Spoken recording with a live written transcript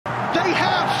They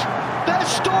have their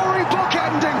storybook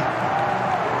ending.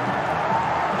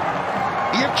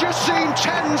 You've just seen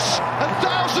tens and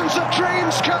thousands of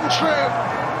dreams come true.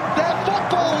 Their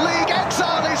Football League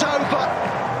exile is over.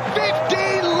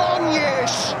 15 long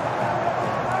years.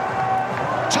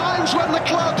 Times when the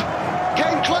club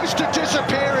came close to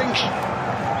disappearing.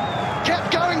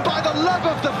 Kept going by the love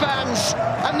of the fans,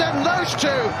 and then those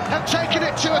two have taken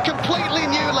it to a completely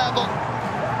new level.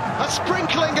 A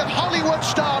sprinkling of Hollywood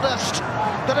stardust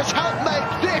that has helped make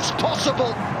this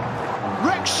possible.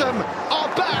 Wrexham are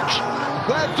back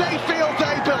where they feel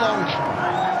they belong.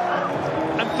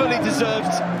 And fully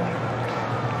deserved.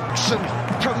 Wrexham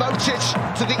promoted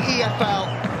to the EFL.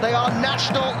 They are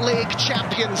National League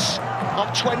champions of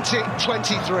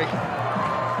 2023.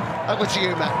 Over to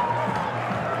you, Matt.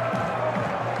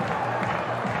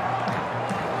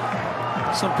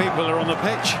 Some people are on the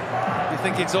pitch. You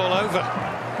think it's all over.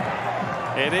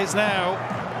 It is now.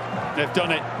 They've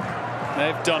done it.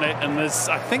 They've done it. And there's,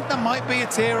 I think there might be a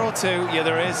tear or two. Yeah,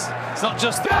 there is. It's not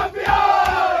just...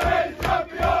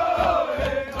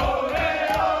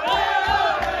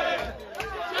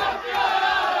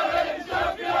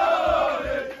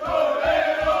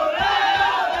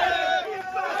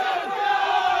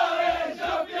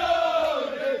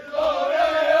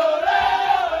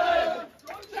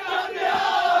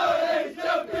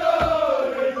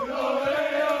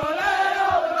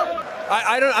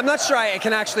 I'm not sure I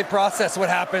can actually process what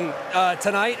happened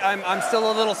tonight. I'm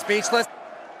still a little speechless.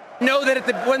 Know that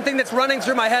the one thing that's running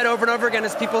through my head over and over again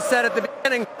is people said at the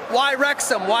beginning, why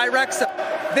Wrexham? Why Wrexham?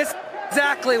 This is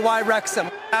exactly why Wrexham.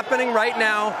 What's happening right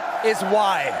now is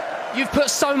why. You've put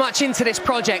so much into this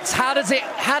project. How does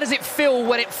it feel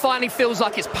when it finally feels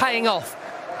like it's paying off?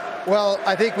 Well,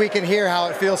 I think we can hear how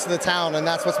it feels to the town, and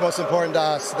that's what's most important to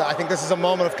us. I think this is a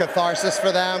moment of catharsis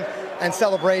for them and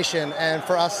celebration, and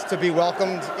for us to be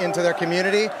welcomed into their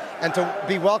community and to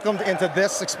be welcomed into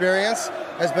this experience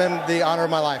has been the honor of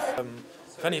my life.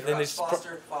 If anything, this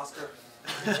Foster.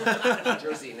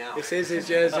 Jersey now. This is his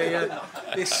jersey. Yeah.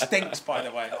 This stinks, by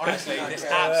the way. Honestly, this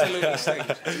absolutely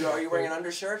stinks. Are you wearing an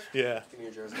undershirt? Yeah. Give me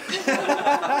your jersey.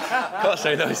 Can't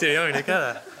say no to the owner, can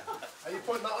I? Are you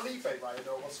putting that on eBay, Ryan,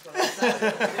 or what's going on?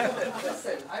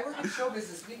 Listen, I work in show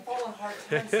business. We fall on hard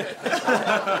times.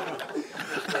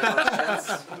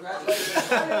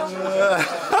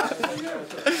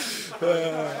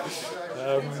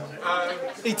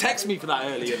 He texted me for that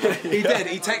earlier. He did.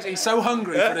 He texted. He's so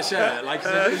hungry for the shirt. Like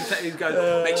he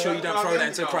goes, make sure you don't throw that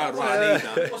into the crowd. Right, I need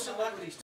that.